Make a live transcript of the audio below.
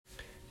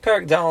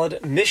Parak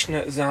Daled,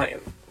 Mishnah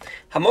Zayin.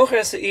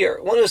 Hamocher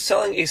Seir, one who's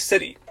selling a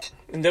city.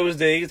 In those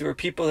days, there were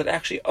people that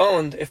actually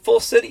owned a full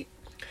city.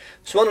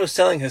 So one who's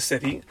selling his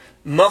city,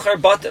 Machar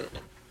Batan.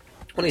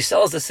 When he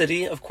sells the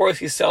city, of course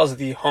he sells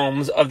the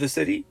homes of the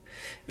city.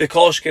 The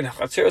Kolshkin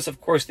Chatzeros, of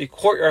course the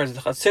courtyards,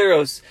 the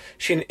Chatzeros.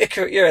 Shin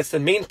Ikar Ir, it's the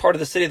main part of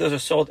the city, those are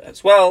sold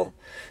as well.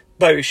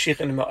 Barishich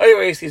and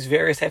Ma'ayres, these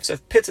various types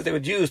of pits that they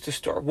would use to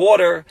store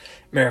water.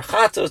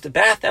 Merchatos, the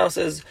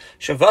bathhouses.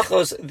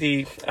 Shavachos,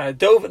 the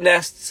dove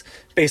nests.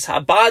 Beis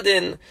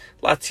Habadin,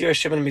 Latir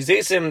Shemen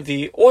Mizesim,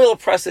 the oil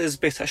presses.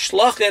 Beis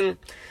Hashlachin.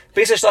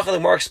 Beis Hashlachin, the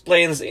Gemara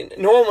explains,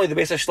 normally the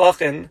Beis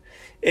Hashlachin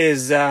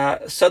is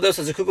Sados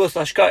Azukugos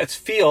Lashka, it's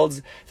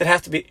fields that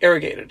have to be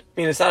irrigated.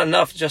 I mean, it's not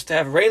enough just to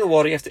have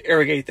rainwater, you have to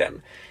irrigate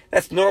them.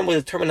 That's normally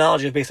the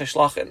terminology of Beis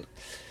Hashlachin.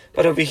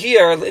 But over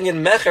here,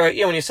 in Mecher,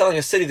 when you're selling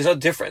a city, there's no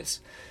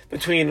difference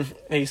between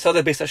a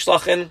Sada Beis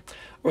Hashlachin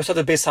or a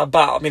Sada Beis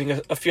Habal,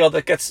 meaning a field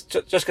that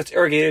just gets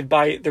irrigated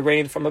by the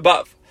rain from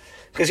above.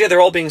 Because here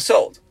they're all being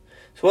sold.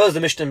 So what does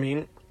the Mishnah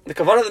mean? The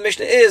kavanah of the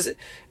Mishnah is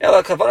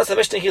Ela kavanah the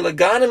Mishnah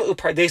hilaganim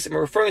upardesim,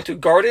 referring to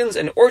gardens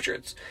and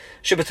orchards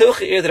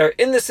that are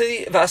in the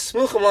city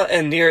vasmuchama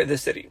and near the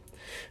city.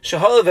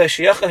 Shahal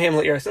v'shiyachem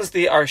la'ir, since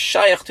they are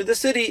shayach to the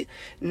city,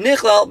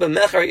 nichlal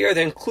b'mechar ir,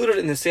 they're included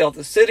in the sale of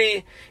the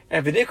city.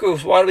 And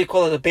v'nikru, why do we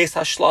call it a Beis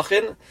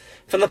Hashlachin?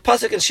 From the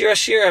pasuk in Shir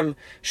Hashirim,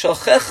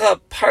 shalchecha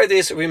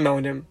pardes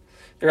rimonim.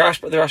 The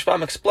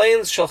Rashbam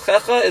explains,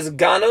 shalchecha is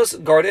ganos,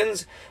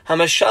 gardens,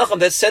 hamashacham,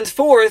 that send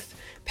forth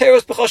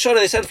peros b'chashana,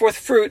 they send forth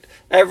fruit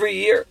every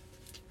year.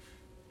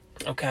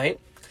 Okay,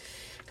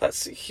 let's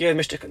see here. The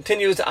Mishnah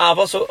continues.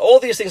 So all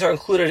these things are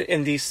included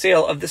in the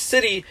sale of the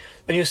city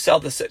when you sell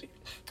the city.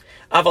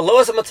 However,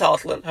 the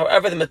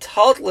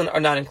metaltlin are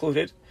not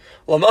included.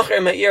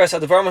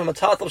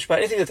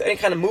 Anything that's any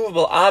kind of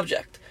movable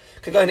object.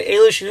 We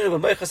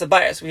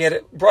had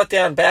it brought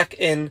down back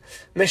in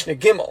Mishnah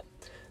Gimel.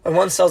 When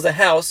one sells a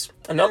house,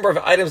 a number of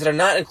items that are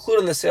not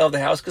included in the sale of the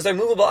house because they're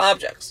movable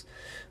objects.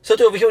 So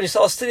over here, when you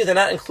sell a city, they're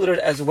not included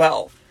as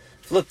well.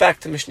 If you look back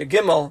to Mishnah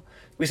Gimel,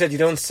 we said you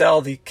don't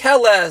sell the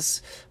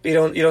keles, but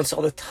you don't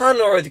sell the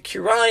tanur, the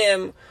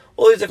kirayim,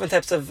 all these different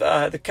types of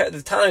the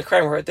tanur and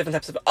kirayim were different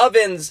types of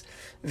ovens.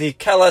 The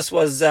keles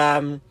was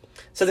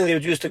something they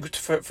would use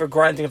for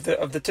grinding of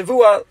the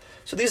tevuah.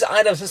 So these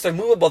items, since they're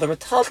movable, they're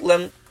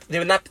metaltlin, they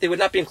would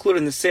not be included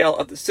in the sale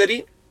of the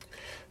city.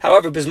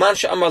 However, bisman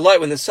she'amar light,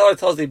 when the seller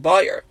tells the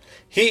buyer,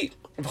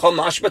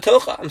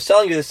 I'm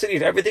selling you the city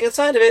and everything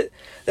inside of it,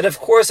 then of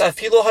course, even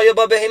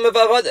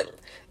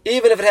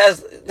if it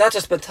has not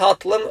just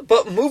metatlim,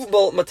 but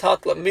movable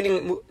metatlim,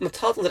 meaning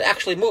metatlim that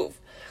actually move,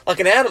 like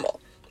an animal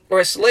or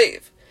a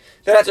slave.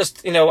 They're not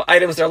just,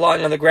 items that are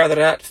lying on the ground that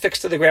are not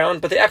fixed to the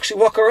ground, but they actually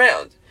walk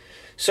around.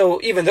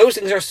 So even those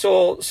things are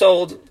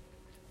sold.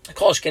 Of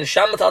course,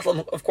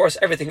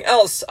 everything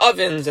else,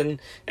 ovens and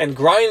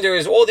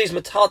grinders, all these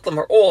metatlim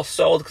are all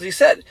sold, because he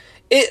said,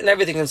 it and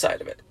everything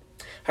inside of it.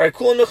 Rabbi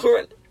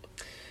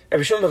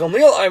Shimon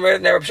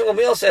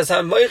Gamliel says,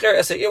 "One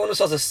who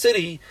sells a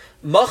city,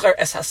 machar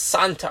es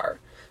hasantar."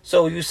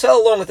 So you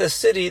sell along with the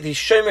city the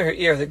shomer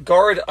ha'ir, the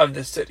guard of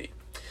the city.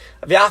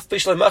 Now,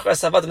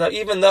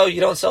 even though you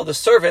don't sell the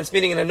servants,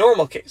 meaning in a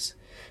normal case,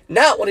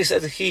 not when he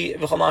says he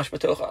just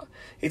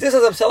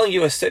says, "I'm selling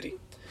you a city."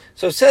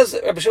 So it says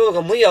Rabbi Shimon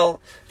Gamliel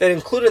that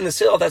included in the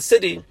sale of that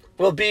city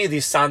will be the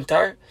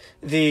santar,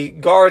 the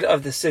guard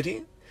of the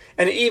city.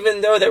 And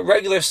even though that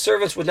regular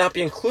servants would not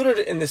be included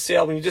in the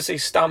sale when you just say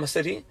stam a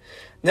city,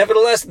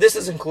 nevertheless this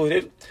is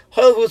included.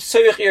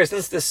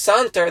 Since the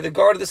santar, the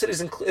guard of the city,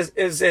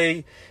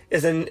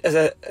 is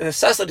a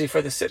necessity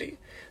for the city,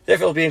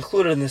 therefore it will be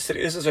included in the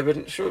city. This is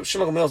Rabbi Shimon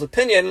Gamliel's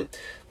opinion.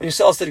 When you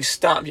sell a city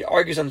stam, he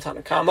argues on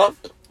Tanakama,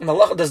 and the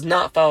halacha does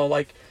not follow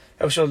like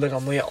Rabbi Shimon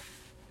Gamliel.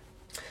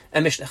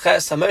 And Mishnah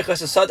Ches,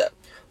 Hamoiches Sada,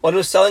 one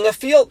who's selling a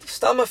field,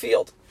 stam a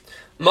field.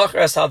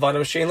 Machres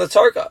Havanim Shein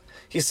Letarka.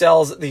 He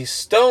sells the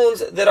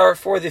stones that are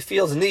for the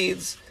field's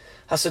needs.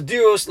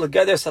 Hasadirus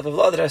Legeder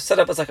Savavla, that are set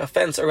up as like a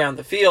fence around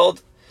the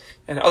field.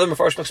 And other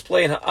Mefarshim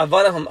explain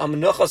Havanaham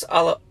Amnuchas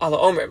Ala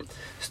Omrim,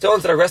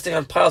 stones that are resting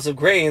on piles of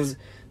grains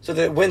so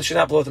the wind should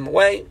not blow them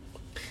away.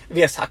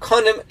 Vias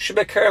Hakonim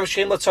Shebekerem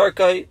Shein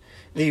Letarka,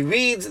 the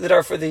reeds that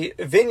are for the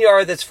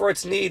vineyard that's for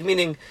its need,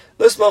 meaning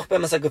Lismoch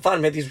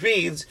Bemasagafan made these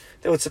reeds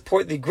that would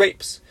support the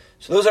grapes.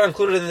 So those are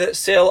included in the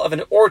sale of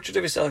an orchard.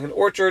 If you're selling an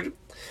orchard,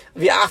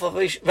 even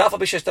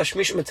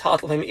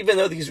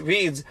though these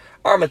reeds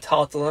are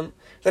metaltalim,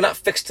 they're not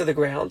fixed to the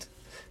ground.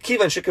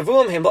 Since they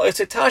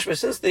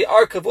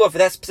are kavua for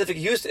that specific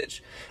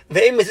usage,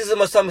 you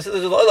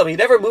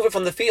never move it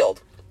from the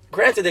field.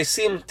 Granted, they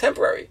seem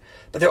temporary,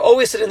 but they're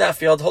always sitting in that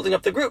field holding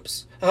up the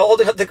grapes.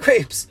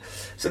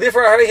 So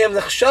therefore,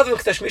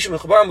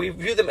 we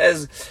view them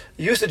as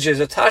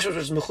usages, a tash which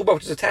is mechubar,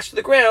 which is attached to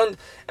the ground,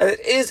 and it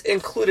is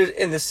included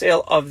in the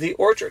sale of the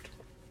orchard.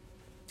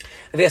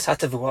 As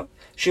well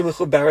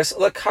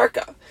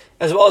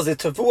as the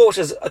tavua, which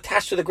is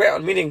attached to the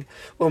ground, meaning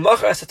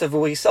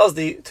he sells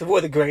the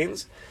tavua, the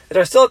grains that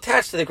are still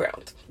attached to the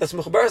ground. That's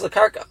mechubaris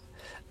lekarka.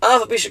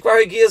 Even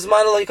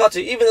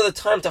though the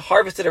time to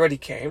harvest it already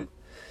came,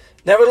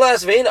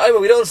 nevertheless, we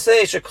don't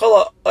say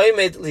shekola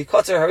oimed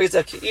likoter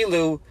hariza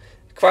ki'ilu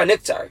kvar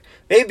niktar.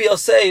 Maybe I'll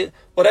say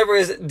whatever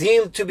is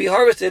deemed to be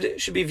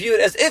harvested should be viewed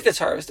as if it's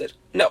harvested.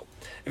 No.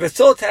 If it's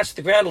still attached to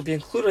the ground, it will be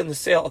included in the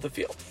sale of the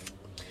field.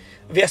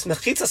 V'yas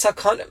mechitzas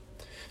hakanim.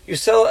 You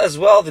sell as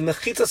well the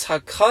mechitzas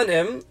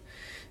hakanim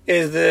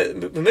is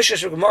the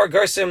Mishnah Gemara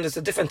Garsim. There's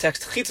a different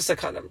text. Chitzas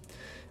hakanim.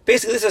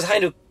 Basically, this is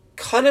hainu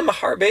kanim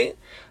harbe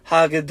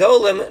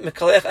hagedolim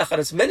mekalech echad.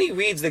 It's many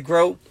reeds that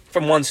grow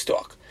from one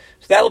stalk.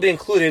 So that will be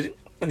included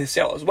in the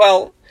sale as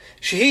well.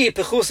 Shehi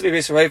pechus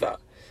b'beis reiva.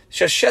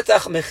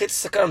 Sheshetach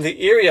mechitzas hakanim.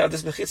 The area of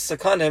this mechitzas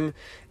hakanim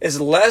is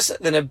less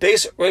than a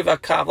base reiva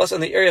kav, less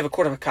than the area of a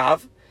quarter of a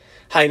kav.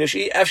 Because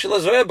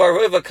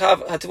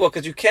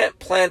you can't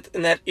plant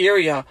in that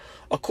area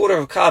a quarter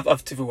of a kav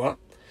of tivua,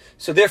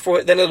 so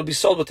therefore then it'll be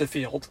sold with the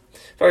field.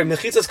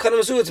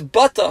 It's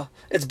bata.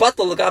 It's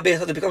bata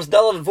lagabe. It becomes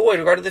null and void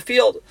regarding the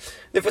field.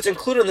 Therefore, it's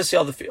included in the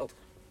sale of the field.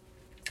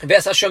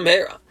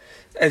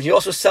 And you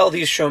also sell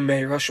these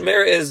shomera.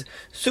 Shomera is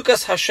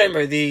sukas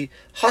hashemer. The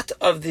hut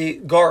of the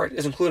guard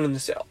is included in the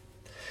sale.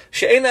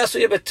 The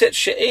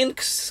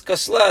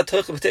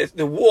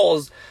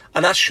walls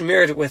are not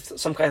smeared with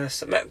some kind of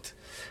cement.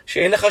 But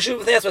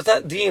it's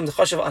not deemed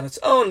chashuv on its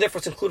own, therefore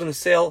it's included in the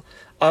sale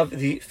of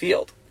the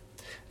field.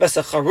 As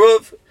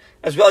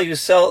well, you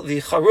sell the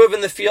charuv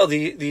in the field,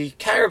 the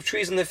carob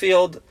trees in the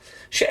field,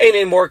 that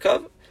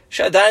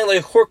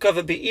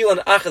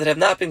have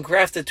not been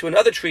grafted to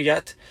another tree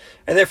yet,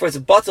 and therefore it's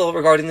batal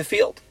regarding the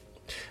field.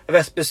 And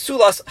in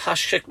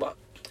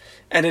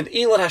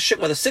ilan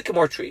hashikma, the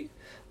sycamore tree,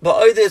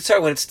 when it's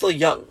still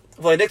young,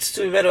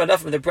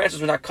 enough and the branches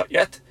were not cut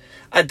yet,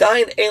 it's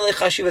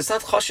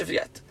not chashuv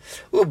yet.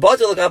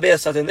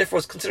 And therefore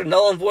it's considered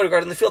null and void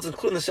regarding the field,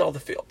 including the sale of the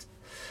field.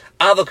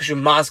 When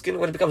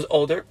it becomes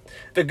older,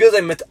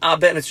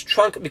 and its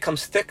trunk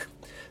becomes thick,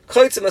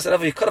 you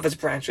cut off its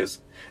branches.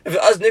 If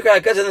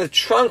the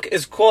trunk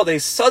is called a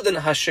sudden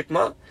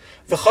hashikma,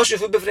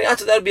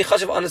 that would be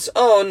chashuv on its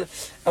own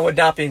and would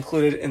not be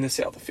included in the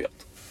sale of the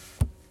field.